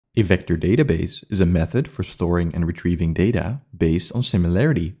A vector database is a method for storing and retrieving data based on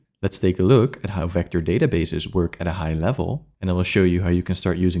similarity. Let's take a look at how vector databases work at a high level, and I will show you how you can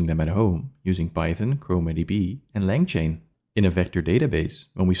start using them at home using Python, ChromaDB, and Langchain. In a vector database,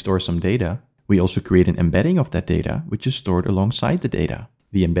 when we store some data, we also create an embedding of that data, which is stored alongside the data.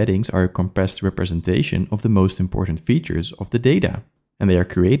 The embeddings are a compressed representation of the most important features of the data, and they are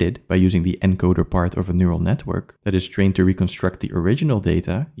created by using the encoder part of a neural network that is trained to reconstruct the original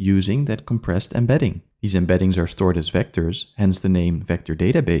data using that compressed embedding. These embeddings are stored as vectors, hence the name vector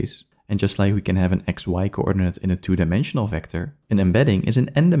database. And just like we can have an xy coordinate in a two-dimensional vector, an embedding is an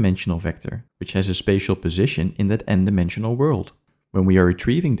n-dimensional vector, which has a spatial position in that n-dimensional world. When we are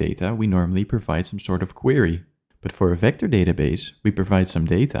retrieving data, we normally provide some sort of query. But for a vector database, we provide some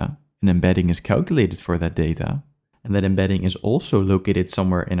data, an embedding is calculated for that data, and that embedding is also located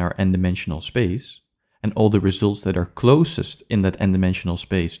somewhere in our n-dimensional space, and all the results that are closest in that n-dimensional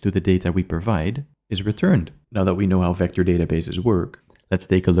space to the data we provide is returned. Now that we know how vector databases work, let's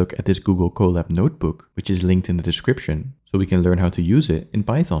take a look at this Google Colab notebook, which is linked in the description, so we can learn how to use it in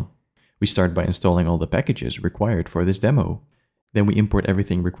Python. We start by installing all the packages required for this demo. Then we import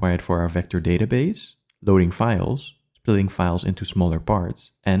everything required for our vector database, loading files, splitting files into smaller parts,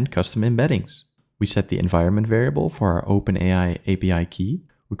 and custom embeddings. We set the environment variable for our OpenAI API key.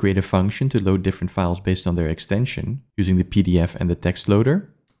 We create a function to load different files based on their extension using the PDF and the text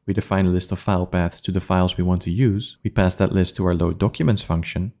loader. We define a list of file paths to the files we want to use. We pass that list to our load documents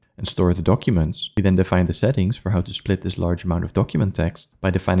function and store the documents. We then define the settings for how to split this large amount of document text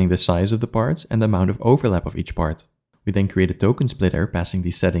by defining the size of the parts and the amount of overlap of each part. We then create a token splitter passing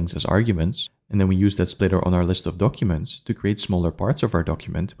these settings as arguments, and then we use that splitter on our list of documents to create smaller parts of our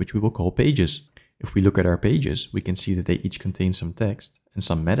document, which we will call pages. If we look at our pages, we can see that they each contain some text and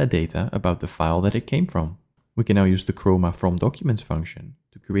some metadata about the file that it came from. We can now use the Chroma from documents function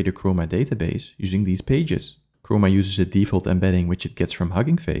to create a Chroma database using these pages. Chroma uses a default embedding which it gets from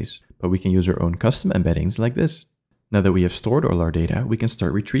Hugging Face, but we can use our own custom embeddings like this. Now that we have stored all our data, we can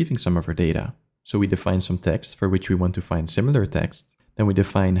start retrieving some of our data. So we define some text for which we want to find similar text. Then we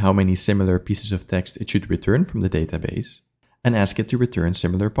define how many similar pieces of text it should return from the database and ask it to return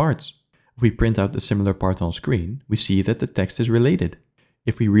similar parts. If we print out the similar part on screen, we see that the text is related.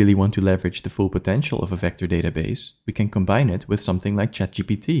 If we really want to leverage the full potential of a vector database, we can combine it with something like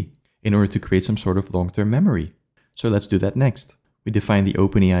ChatGPT in order to create some sort of long-term memory. So let's do that next. We define the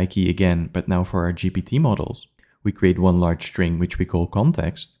OpenAI key again, but now for our GPT models. We create one large string which we call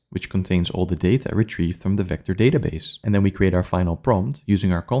context, which contains all the data retrieved from the vector database. And then we create our final prompt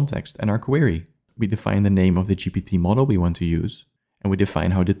using our context and our query. We define the name of the GPT model we want to use, and we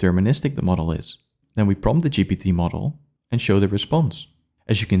define how deterministic the model is. Then we prompt the GPT model and show the response.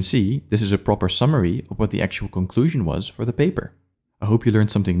 As you can see, this is a proper summary of what the actual conclusion was for the paper. I hope you learned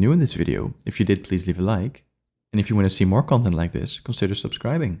something new in this video. If you did, please leave a like. And if you want to see more content like this, consider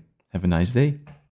subscribing. Have a nice day.